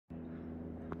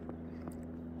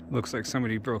Looks like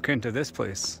somebody broke into this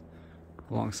place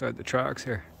alongside the tracks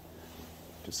here.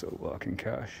 Just out walking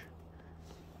Cash.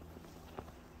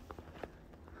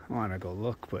 I want to go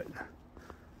look, but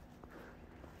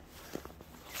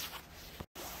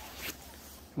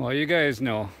well, you guys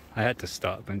know I had to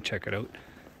stop and check it out.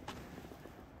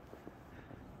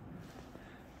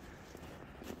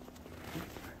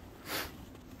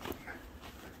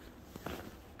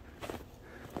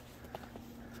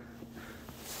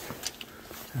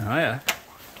 Oh yeah,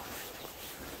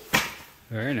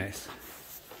 very nice.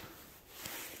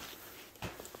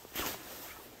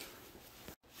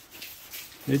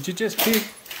 Did you just pee?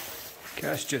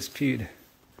 Cash just peed.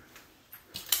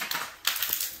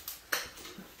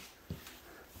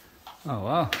 Oh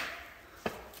wow,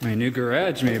 my new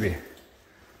garage maybe.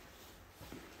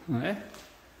 Eh?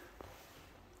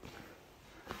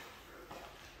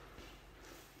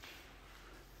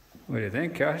 What do you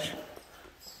think, Cash?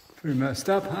 Pretty messed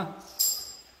up, huh?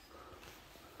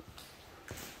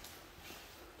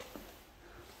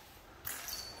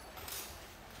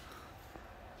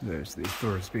 There's the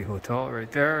Thorsby Hotel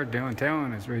right there.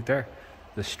 Downtown is right there.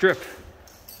 The Strip.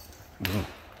 Oh.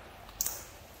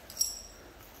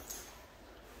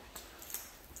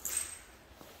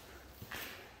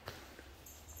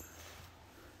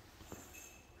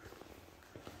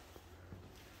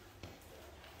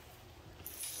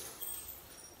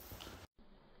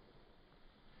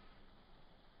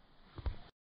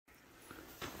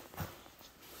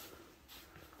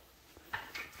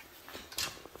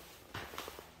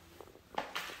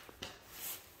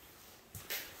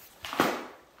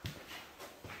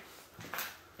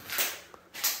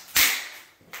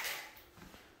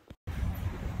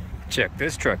 Check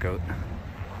this truck out.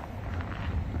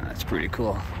 That's pretty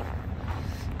cool.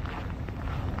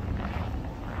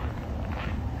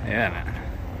 Yeah, man.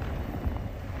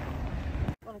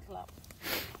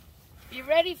 You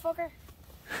ready, fucker?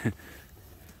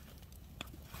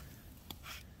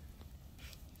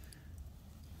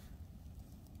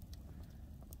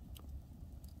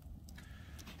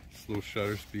 Slow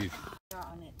shutter speed.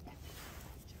 On it.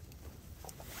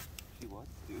 She wants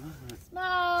to.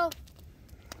 Small.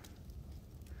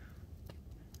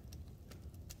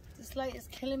 This light is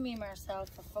killing me, Marcel,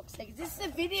 for fuck's sake. This is a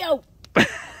video.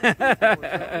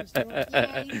 Yeah, he's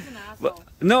an asshole.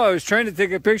 No, I was trying to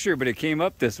take a picture, but it came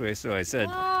up this way, so I said.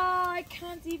 Oh, I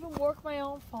can't even work my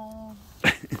own phone.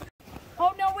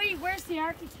 Oh, no, wait. Where's the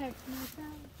architect, Marcel?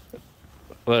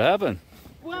 What happened?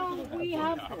 Well, we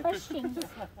have questions.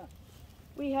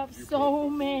 We have so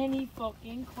many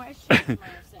fucking questions,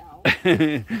 Marcel.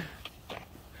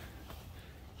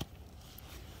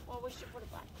 Well, we should put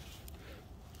it back.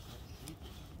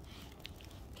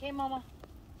 Okay, Mama.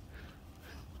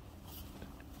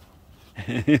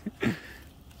 See,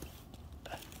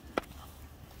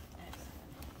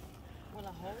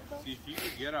 if you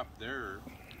could get up there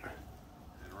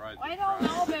and ride the I don't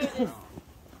know about this.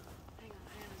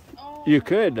 Oh, You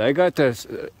could. I got the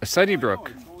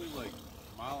Sunnybrook. It's only like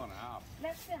a mile and a half.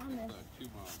 let's sit on this. 2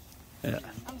 miles. Yeah.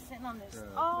 I'm sitting on this.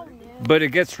 Oh, yeah. But it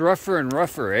gets rougher and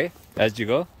rougher, eh? As you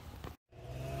go.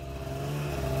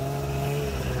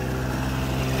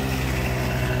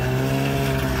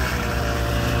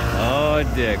 Oh,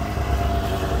 Dick.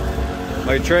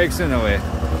 My trike's in the way.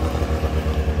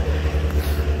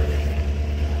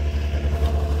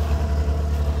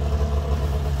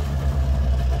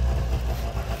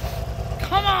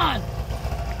 Come on!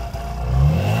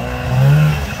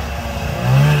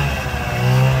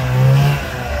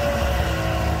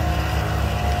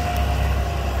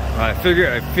 I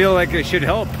feel like it should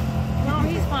help. No,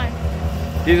 he's fine.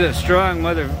 He's a strong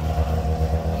mother.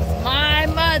 He's my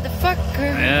motherfucker.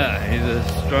 Yeah, he's a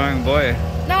strong boy.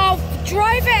 No,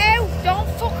 drive it out. Don't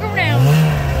fuck around.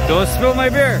 Don't spill my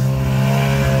beer.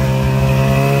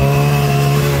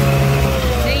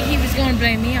 See, he was going to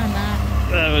blame me on that.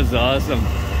 That was awesome.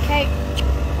 Okay.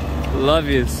 Love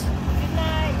yous. Good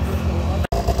night.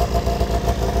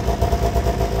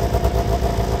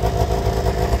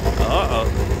 Uh-oh.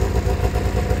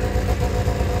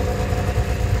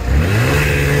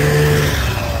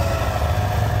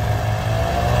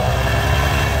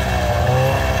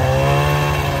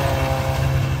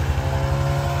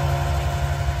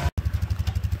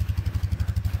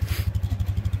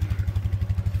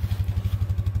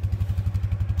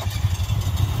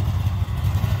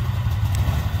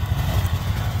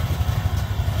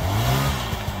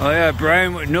 Oh yeah,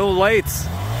 Brian with no lights.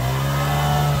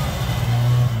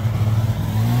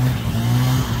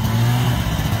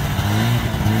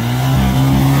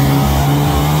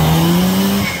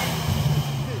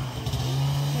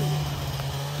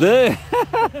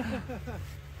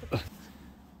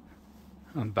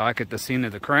 I'm back at the scene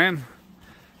of the crime.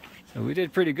 So we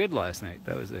did pretty good last night.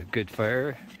 That was a good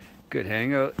fire, good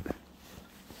hangout.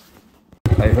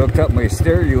 I hooked up my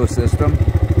stereo system.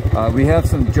 We have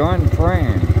some John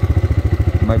Prine.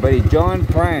 My buddy John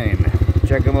Prine.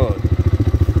 Check him out.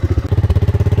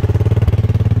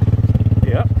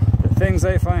 Yep, the things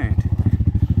I find.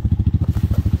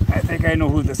 I think I know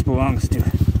who this belongs to.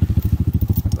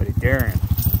 My buddy Darren.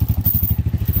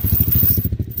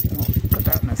 Put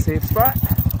that in a safe spot.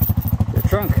 The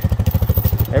trunk.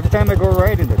 Every time I go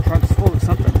riding, the trunk's full of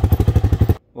something.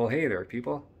 Well, hey there,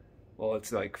 people. Well,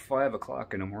 it's like 5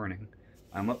 o'clock in the morning.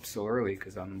 I'm up so early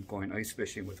because I'm going ice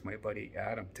fishing with my buddy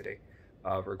Adam today.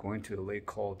 We're going to a lake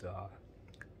called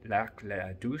Lac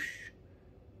La Douche,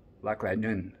 Lac La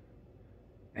Nun.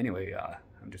 Anyway,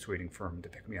 I'm just waiting for him to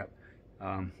pick me up.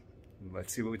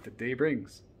 Let's see what the day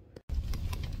brings.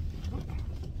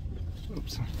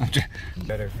 Oops.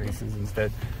 Better faces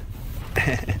instead.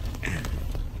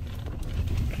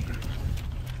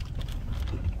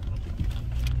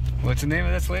 What's the name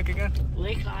of this lake again?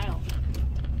 Lake Isle.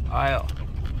 Isle.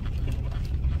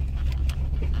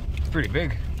 It's pretty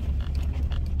big.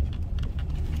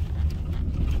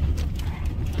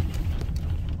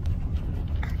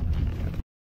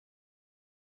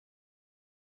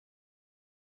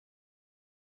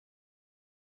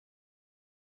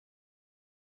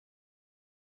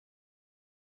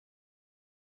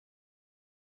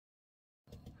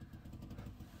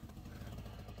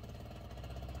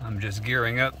 I'm just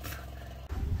gearing up.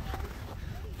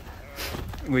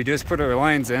 We just put our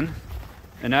lines in,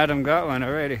 and Adam got one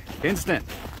already. Instant.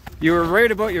 You were right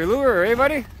about your lure, eh,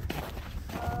 buddy?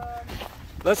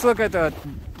 Let's look at the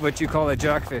what you call a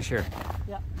jackfish here.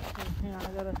 Yeah. Hang on, I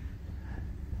got a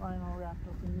line all wrapped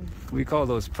up in here. We call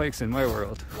those pikes in my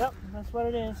world. Yep, that's what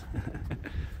it is.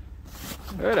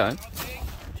 Right on.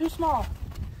 Too small.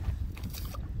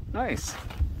 Nice.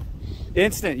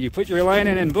 Instant. You put your line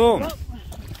in and boom. Yep.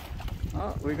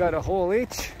 Oh, we got a hole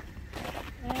each.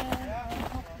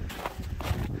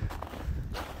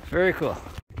 Very cool.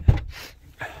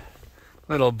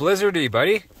 Little blizzardy,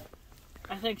 buddy.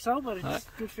 I think so, but it's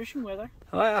good fishing weather.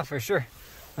 Oh yeah, for sure.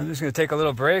 I'm just gonna take a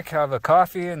little break, have a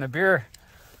coffee and a beer.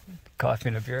 Coffee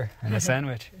and a beer and a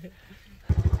sandwich.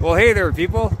 Well, hey there,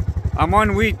 people. I'm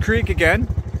on Wheat Creek again.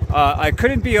 I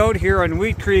couldn't be out here on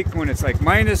Wheat Creek when it's like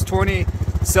minus 20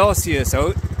 Celsius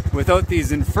out without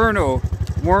these Inferno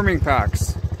warming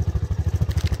packs.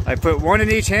 I put one in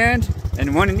each hand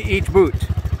and one in each boot.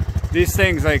 These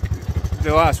things, like, they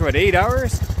last, what, 8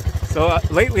 hours? So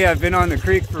lately I've been on the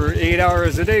creek for 8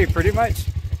 hours a day, pretty much.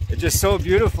 It's just so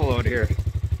beautiful out here.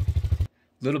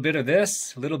 A little bit of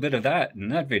this, a little bit of that in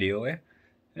that video, eh?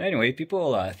 Anyway,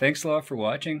 people, thanks a lot for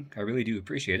watching. I really do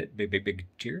appreciate it. Big, big, big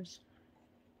cheers.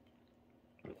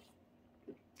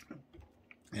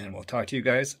 And we'll talk to you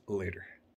guys later.